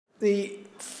The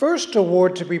first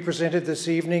award to be presented this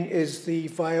evening is the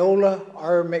Viola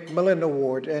R. MacMillan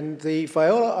Award, and the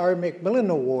Viola R.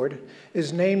 MacMillan Award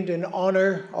is named in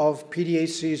honor of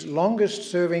PDAC's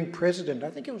longest-serving president. I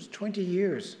think it was 20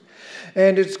 years.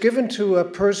 And it's given to a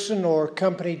person or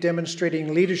company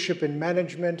demonstrating leadership in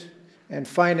management and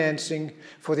financing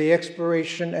for the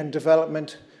exploration and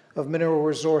development of mineral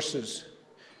resources.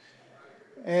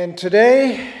 And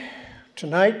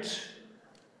tonight,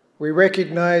 we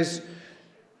recognize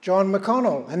John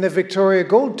McConnell and the Victoria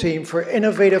Gold team for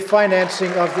innovative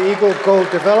financing of the Eagle Gold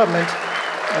development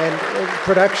and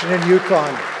production in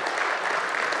Yukon.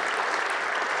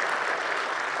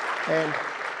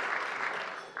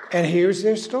 And here's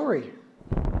their story.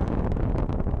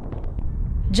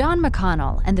 John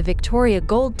McConnell and the Victoria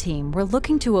Gold team were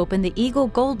looking to open the Eagle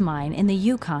Gold Mine in the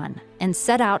Yukon and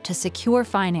set out to secure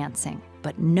financing,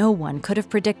 but no one could have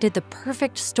predicted the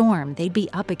perfect storm they'd be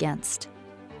up against.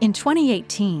 In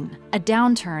 2018, a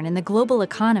downturn in the global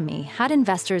economy had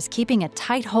investors keeping a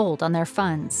tight hold on their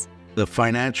funds. The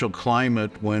financial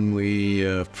climate when we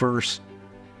first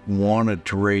wanted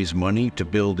to raise money to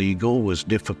build Eagle was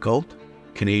difficult.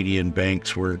 Canadian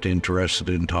banks weren't interested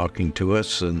in talking to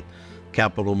us, and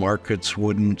capital markets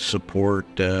wouldn't support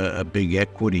a big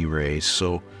equity raise,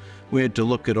 so we had to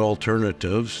look at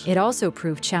alternatives. It also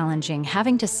proved challenging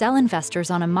having to sell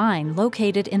investors on a mine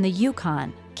located in the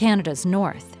Yukon, Canada's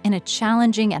north, in a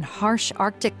challenging and harsh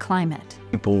Arctic climate.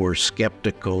 People were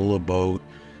skeptical about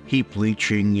heap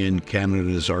leaching in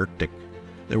Canada's Arctic.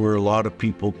 There were a lot of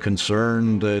people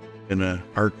concerned that in an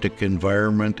Arctic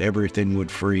environment, everything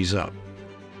would freeze up.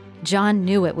 John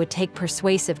knew it would take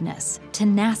persuasiveness,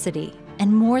 tenacity,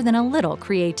 and more than a little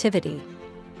creativity.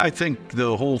 I think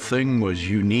the whole thing was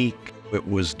unique. It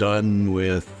was done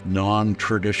with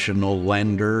non-traditional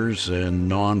lenders and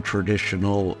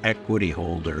non-traditional equity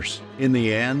holders. In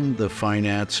the end, the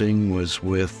financing was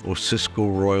with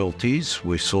Osisko Royalties.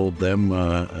 We sold them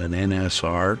an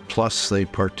NSR, plus they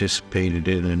participated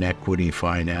in an equity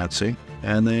financing.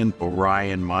 And then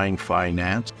Orion Mine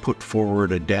Finance put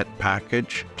forward a debt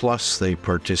package, plus they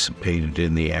participated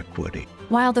in the equity.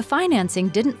 While the financing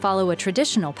didn't follow a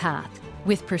traditional path,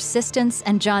 with persistence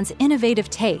and John's innovative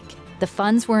take, the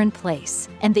funds were in place,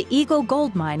 and the Eagle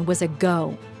Gold Mine was a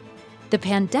go. The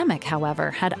pandemic, however,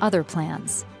 had other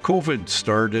plans. COVID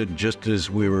started just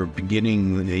as we were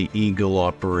beginning the Eagle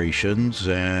operations,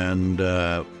 and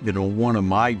one of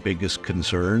my biggest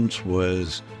concerns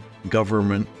was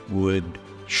government would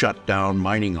shut down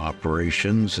mining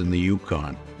operations in the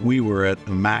Yukon. We were at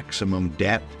maximum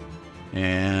debt,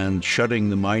 and shutting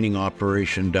the mining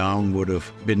operation down would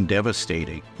have been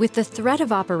devastating. With the threat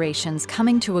of operations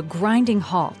coming to a grinding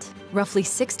halt, roughly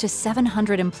 600 to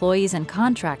 700 employees and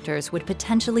contractors would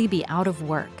potentially be out of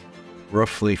work.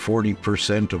 Roughly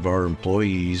 40% of our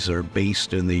employees are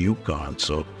based in the Yukon,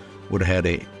 so would have had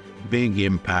a big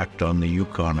impact on the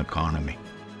Yukon economy.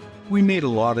 We made a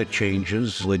lot of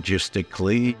changes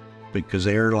logistically because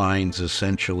airlines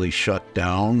essentially shut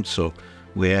down, so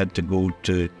we had to go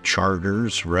to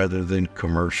charters rather than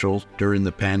commercial. During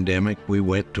the pandemic, we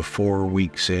went to 4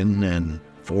 weeks in and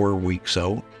 4 weeks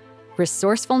out.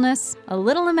 Resourcefulness, a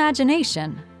little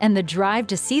imagination, and the drive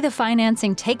to see the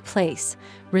financing take place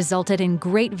resulted in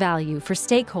great value for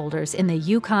stakeholders in the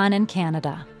Yukon and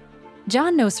Canada.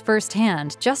 John knows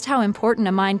firsthand just how important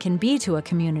a mine can be to a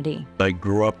community. I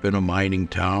grew up in a mining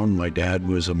town. My dad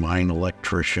was a mine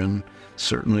electrician.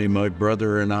 Certainly my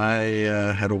brother and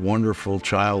I had a wonderful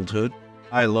childhood.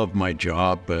 I love my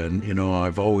job, and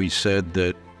I've always said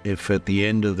that if at the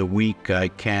end of the week I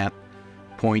can't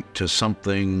point to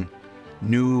something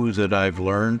new that I've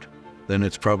learned, then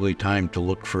it's probably time to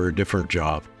look for a different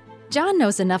job. John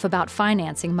knows enough about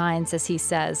financing mines, as he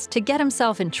says, to get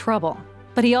himself in trouble.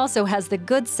 But he also has the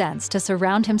good sense to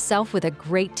surround himself with a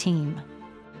great team.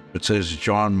 It says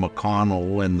John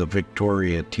McConnell and the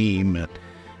Victoria team, and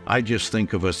I just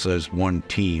think of us as one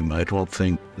team. I don't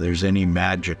think there's any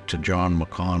magic to John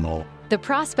McConnell. The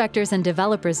Prospectors and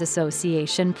Developers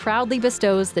Association proudly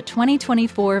bestows the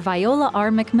 2024 Viola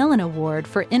R. MacMillan Award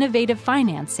for innovative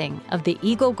financing of the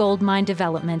Eagle Gold Mine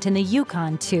development in the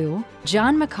Yukon to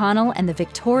John McConnell and the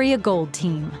Victoria Gold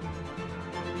team.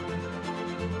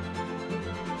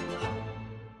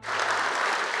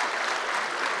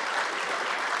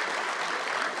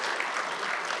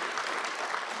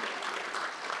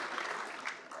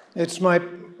 It's my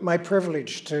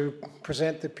privilege to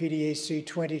present the PDAC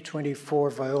 2024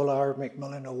 Viola R.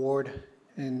 MacMillan Award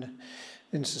in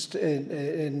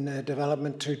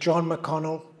development to John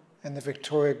McConnell and the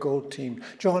Victoria Gold team.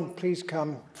 John, please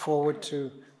come forward to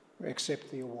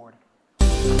accept the award.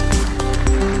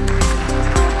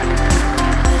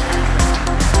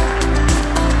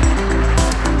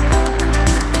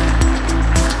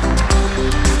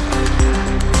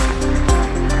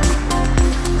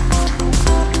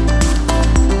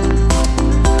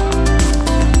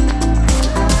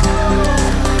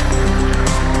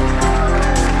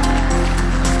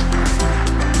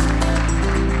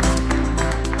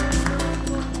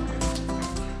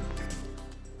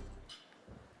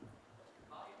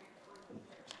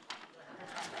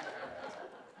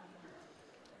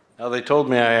 Now, they told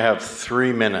me I have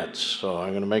 3 minutes, so I'm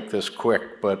going to make this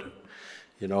quick. But,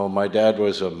 you know, my dad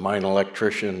was a mine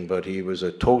electrician, but he was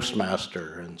a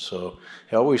Toastmaster. And so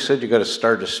he always said you got to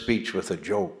start a speech with a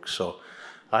joke. So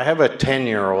I have a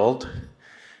 10-year-old,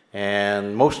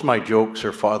 and most of my jokes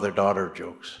are father-daughter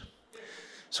jokes.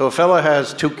 So a fella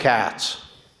has 2 cats.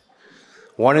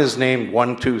 One is named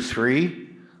 1, 2, 3.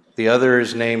 The other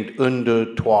is named 1,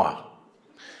 2, 3.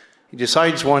 He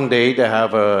decides one day to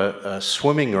have a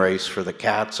swimming race for the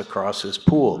cats across his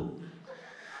pool.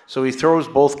 So he throws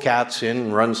both cats in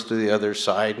and runs to the other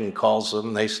side and calls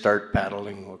them. They start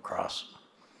paddling across.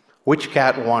 Which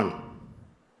cat won?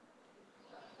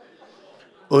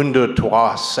 1, 2,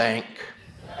 3 sank.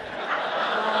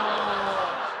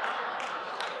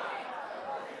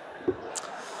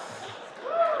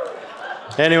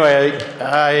 Anyway,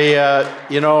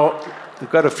 you know, we've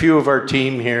got a few of our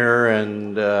team here,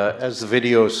 and as the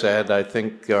video said, I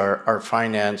think our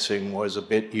financing was a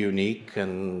bit unique,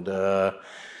 and got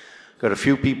a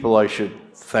few people I should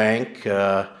thank.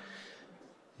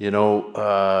 You know,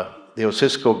 the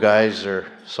Osisco guys are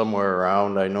somewhere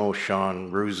around. I know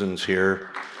Sean Ruzin's here.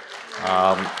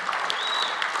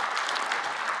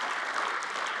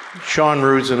 Sean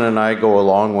Ruzin and I go a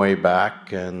long way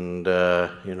back, and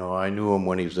you know, I knew him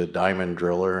when he was a diamond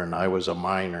driller and I was a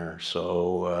miner.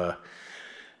 So,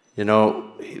 you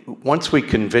know, once we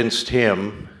convinced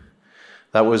him,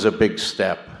 that was a big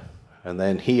step. And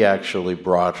then he actually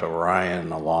brought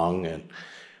Orion along, and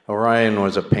Orion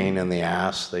was a pain in the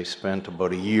ass. They spent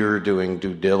about a year doing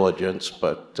due diligence,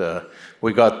 but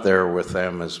we got there with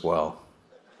them as well.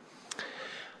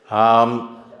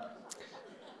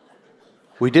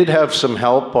 We did have some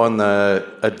help on the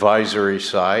advisory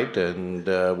side, and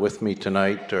with me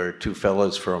tonight are 2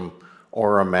 fellas from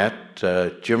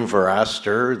Oramet. Jim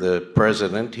Veraster, the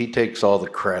president, he takes all the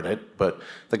credit, but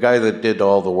the guy that did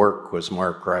all the work was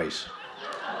Mark Rice.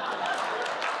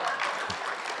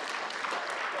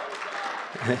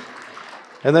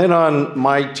 And then on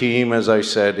my team, as I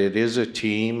said, it is a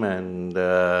team, and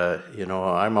you know,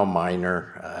 I'm a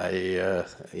miner. I,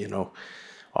 you know,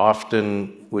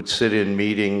 often would sit in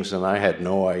meetings and I had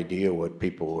no idea what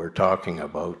people were talking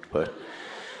about. But,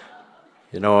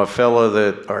 you know, a fellow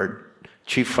that our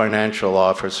Chief Financial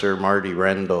Officer, Marty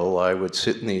Rendell, I would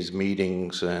sit in these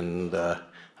meetings and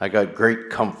I got great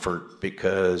comfort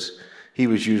because he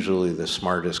was usually the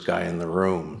smartest guy in the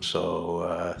room.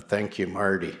 So thank you,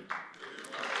 Marty.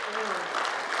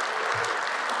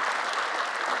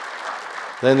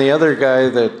 Then the other guy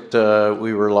that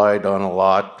we relied on a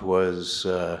lot was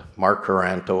Mark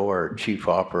Caranto, our Chief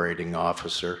Operating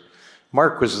Officer.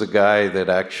 Mark was the guy that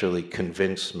actually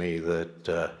convinced me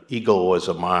that Eagle was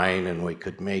a mine and we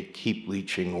could make heap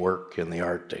leaching work in the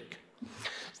Arctic.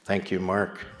 Thank you,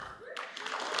 Mark.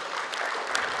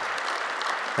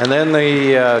 And then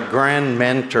the grand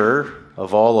mentor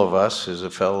of all of us is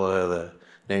a fellow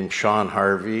named Sean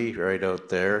Harvey, right out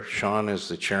there. Sean is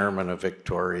the chairman of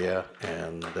Victoria,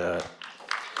 and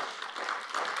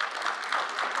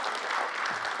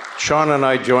Sean and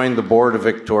I joined the board of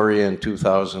Victoria in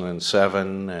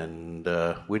 2007, and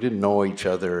we didn't know each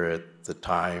other at the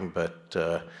time, but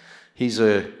he's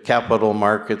a capital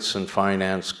markets and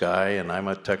finance guy, and I'm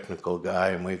a technical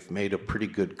guy, and we've made a pretty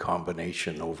good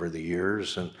combination over the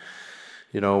years, and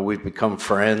you know, we've become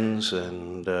friends,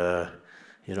 and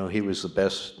you know, he was the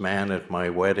best man at my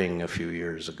wedding a few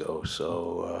years ago.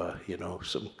 So, you know,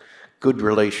 some good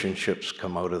relationships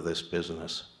come out of this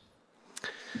business.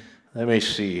 Let me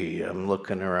see, I'm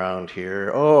looking around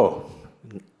here. Oh,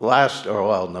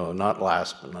 not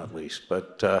last but not least,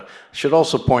 but I should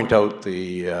also point out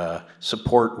the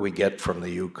support we get from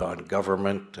the Yukon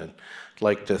government. And I'd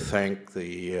like to thank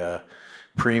the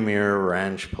Premier,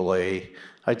 Ranj Pillay.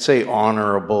 I'd say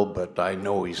honorable, but I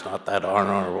know he's not that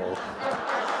honorable.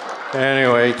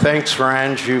 Anyway, thanks,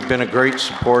 Ranj. You've been a great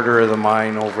supporter of the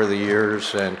mine over the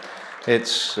years, and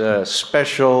it's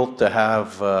special to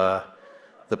have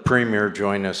the Premier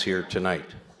join us here tonight.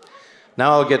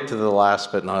 Now I'll get to the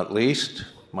last but not least,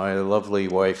 my lovely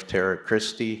wife, Tara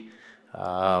Christie.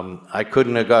 I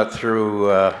couldn't have got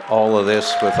through all of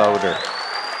this without her.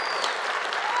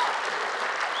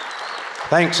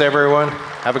 Thanks, everyone.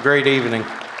 Have a great evening.